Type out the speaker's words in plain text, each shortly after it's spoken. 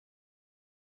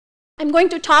I'm going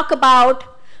to talk about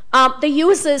the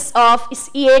uses of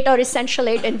E8 or essential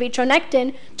 8 and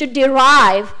Vitronectin to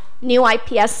derive new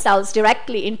IPS cells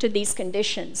directly into these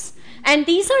conditions. And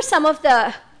these are some of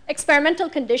the experimental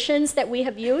conditions that we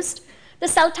have used. The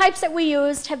cell types that we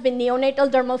used have been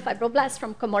neonatal dermal fibroblasts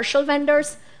from commercial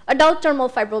vendors, adult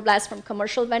dermal fibroblasts from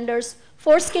commercial vendors,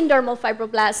 foreskin dermal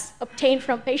fibroblasts obtained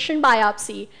from patient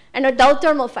biopsy, and adult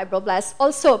dermal fibroblasts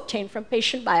also obtained from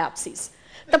patient biopsies.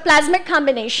 The plasmid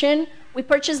combination, we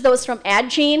purchased those from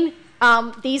Adgene.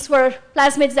 These were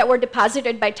plasmids that were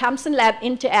deposited by Thompson Lab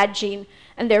into Adgene,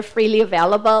 and they're freely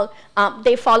available.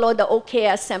 They follow the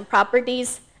OKSM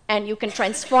properties, and you can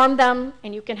transform them,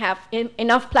 and you can have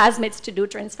enough plasmids to do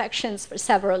transfections for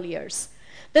several years.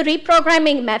 The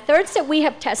reprogramming methods that we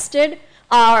have tested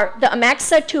are the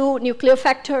AMAXA2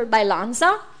 nucleofactor by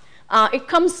Lonza. It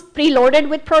comes preloaded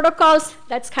with protocols.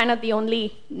 That's kind of the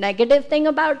only negative thing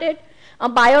about it. A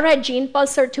BioRed gene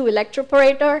pulsar 2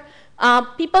 electroporator.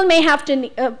 People may have to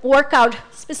work out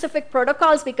specific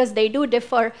protocols because they do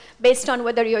differ based on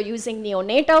whether you're using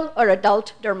neonatal or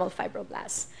adult dermal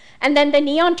fibroblasts. And then the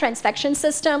Neon transfection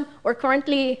system, we're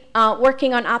currently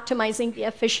working on optimizing the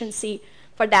efficiency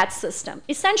for that system.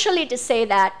 Essentially to say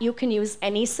that you can use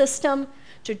any system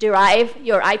to derive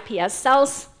your IPS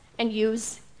cells and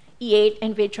use E8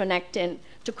 and Vitronectin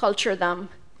to culture them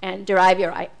and derive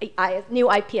your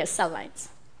new IPS cell lines.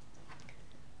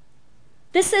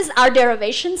 This is our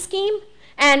derivation scheme.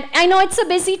 And I know it's a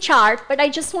busy chart, but I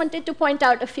just wanted to point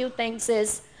out a few things.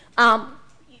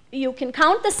 You can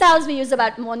count the cells. We use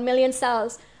about 1 million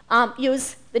cells.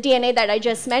 Use the DNA that I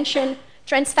just mentioned.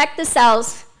 Transfect the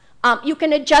cells. You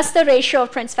can adjust the ratio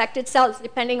of transfected cells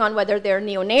depending on whether they're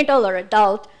neonatal or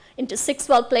adult into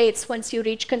 6-well plates. Once you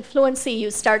reach confluency,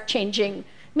 you start changing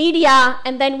media,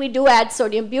 and then we do add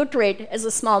sodium butyrate as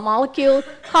a small molecule.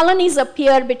 Colonies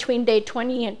appear between day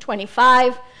 20 and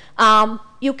 25.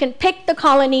 You can pick the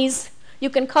colonies. You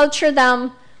can culture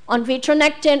them on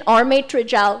Vitronectin or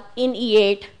Matrigel in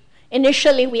E8.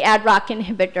 Initially, we add ROCK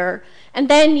inhibitor, and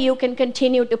then you can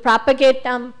continue to propagate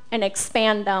them and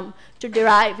expand them to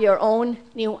derive your own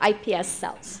new IPS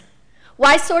cells.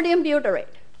 Why sodium butyrate?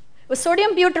 Well,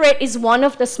 sodium butyrate is one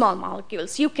of the small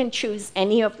molecules. You can choose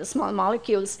any of the small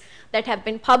molecules that have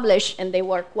been published, and they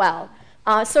work well.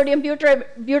 Sodium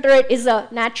butyrate is a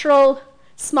natural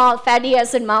small fatty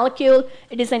acid molecule.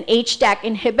 It is an HDAC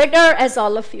inhibitor, as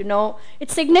all of you know. It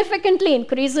significantly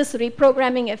increases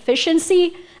reprogramming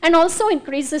efficiency and also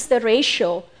increases the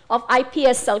ratio of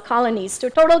IPS cell colonies to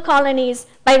total colonies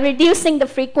by reducing the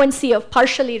frequency of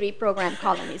partially reprogrammed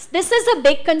colonies. This is a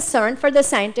big concern for the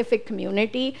scientific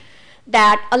community,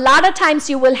 that a lot of times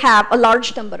you will have a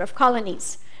large number of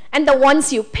colonies, and the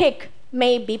ones you pick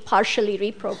may be partially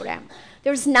reprogrammed.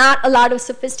 There's not a lot of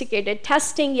sophisticated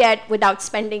testing yet without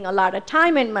spending a lot of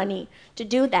time and money to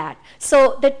do that.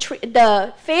 So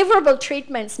the favorable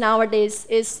treatments nowadays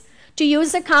is to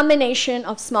use a combination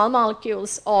of small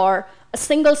molecules or a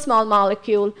single small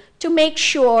molecule to make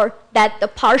sure that the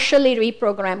partially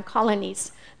reprogrammed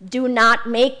colonies do not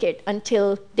make it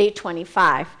until day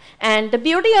 25. And the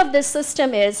beauty of this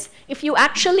system is if you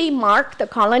actually mark the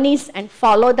colonies and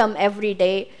follow them every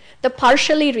day, the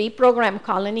partially reprogrammed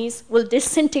colonies will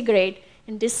disintegrate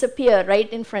and disappear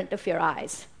right in front of your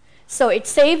eyes. So it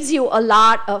saves you a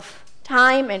lot of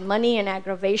time and money and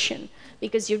aggravation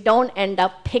because you don't end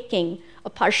up picking a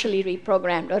partially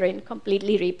reprogrammed or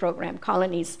incompletely reprogrammed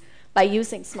colonies by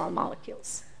using small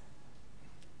molecules.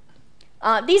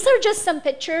 These are just some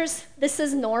pictures. This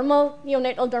is normal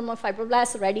neonatal dermal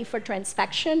fibroblasts ready for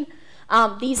transfection.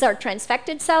 These are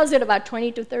transfected cells at about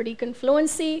 20 to 30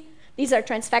 confluency. These are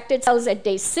transfected cells at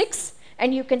day 6,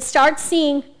 and you can start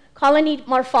seeing colony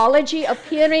morphology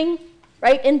appearing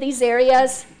right in these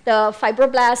areas. The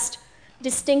fibroblast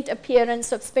distinct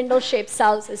appearance of spindle-shaped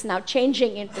cells is now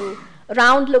changing into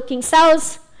round-looking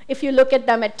cells. If you look at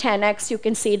them at 10x, you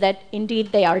can see that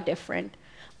indeed they are different.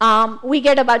 We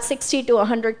get about 60 to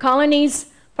 100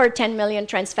 colonies per 10 million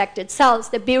transfected cells.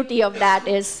 The beauty of that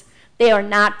is they are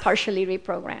not partially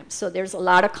reprogrammed. So there's a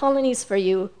lot of colonies for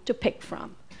you to pick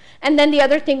from. And then the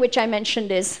other thing which I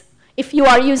mentioned is if you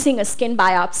are using a skin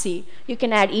biopsy, you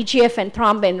can add EGF and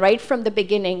thrombin right from the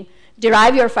beginning,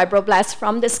 derive your fibroblasts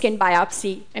from the skin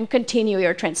biopsy, and continue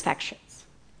your transfections.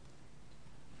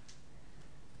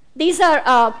 These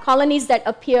are colonies that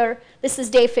appear. This is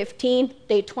day 15,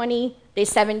 day 20, day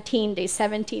 17, day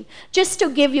 17, just to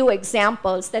give you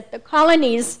examples that the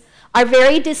colonies are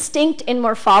very distinct in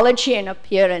morphology and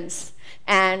appearance.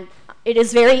 And it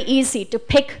is very easy to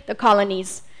pick the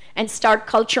colonies and start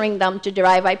culturing them to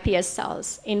derive IPS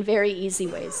cells in very easy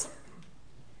ways.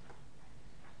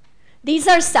 These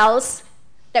are cells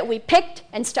that we picked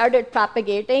and started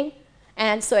propagating.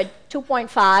 And so at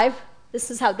 2.5,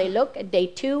 this is how they look at day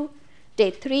 2,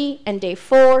 day 3, and day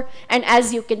 4. And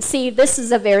as you can see, this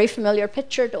is a very familiar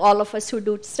picture to all of us who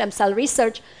do stem cell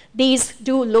research. These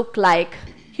do look like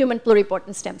human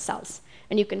pluripotent stem cells.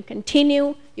 And you can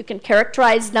continue, you can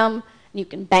characterize them, you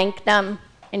can bank them,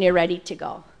 and you're ready to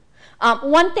go.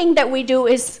 One thing that we do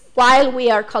is, while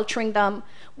we are culturing them,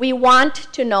 we want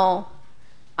to know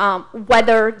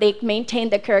whether they maintain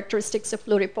the characteristics of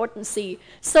pluripotency.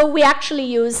 So we actually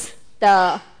use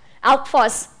the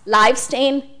AlkPhos live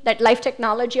stain that Life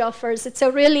Technology offers. It's a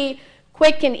really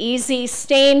quick and easy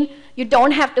stain. You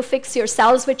don't have to fix your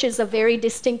cells, which is a very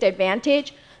distinct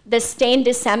advantage. The stain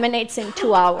disseminates in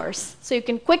 2 hours. So you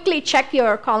can quickly check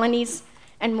your colonies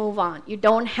and move on. You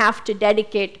don't have to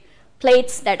dedicate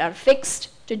plates that are fixed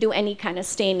to do any kind of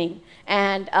staining.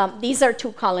 And these are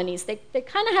 2 colonies. They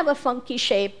kind of have a funky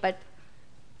shape, but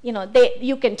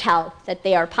you can tell that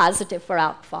they are positive for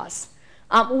AlkPhos.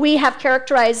 We have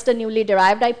characterized the newly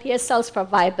derived IPS cells for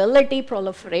viability,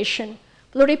 proliferation,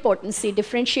 pluripotency,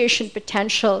 differentiation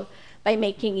potential by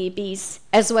making EBs,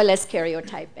 as well as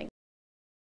karyotyping.